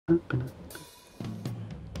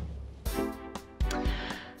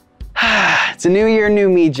It's a new year, new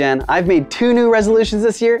me, Jen. I've made 2 new resolutions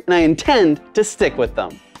this year, and I intend to stick with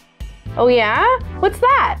them. Oh yeah? What's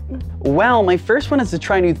that? Well, my first one is to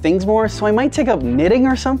try new things more, so I might take up knitting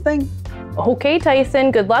or something. Okay,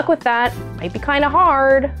 Tyson, good luck with that. Might be kind of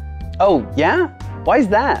hard. Oh, yeah? Why's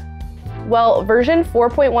that? Well, version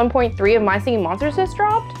 4.1.3 of My Singing Monsters has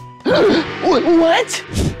dropped. What?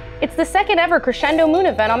 It's the second ever Crescendo moon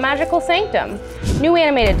event on Magical Sanctum. New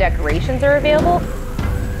animated decorations are available,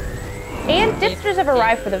 and dipsters have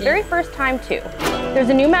arrived for the very first time too. There's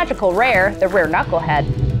a new magical rare, the rare Knucklehead.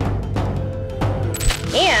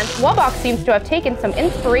 And Wubbox seems to have taken some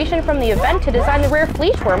inspiration from the event to design the rare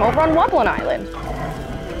Fleechworm over on Wublin Island.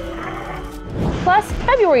 Plus,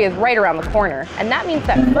 February is right around the corner, and that means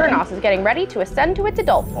that Furnos is getting ready to ascend to its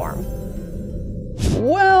adult form.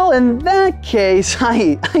 Well, in that case,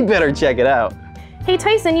 I better check it out. Hey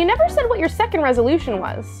Tyson, you never said what your second resolution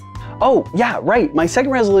was. Oh, yeah, right. My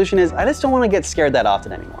second resolution is I just don't want to get scared that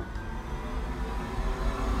often anymore.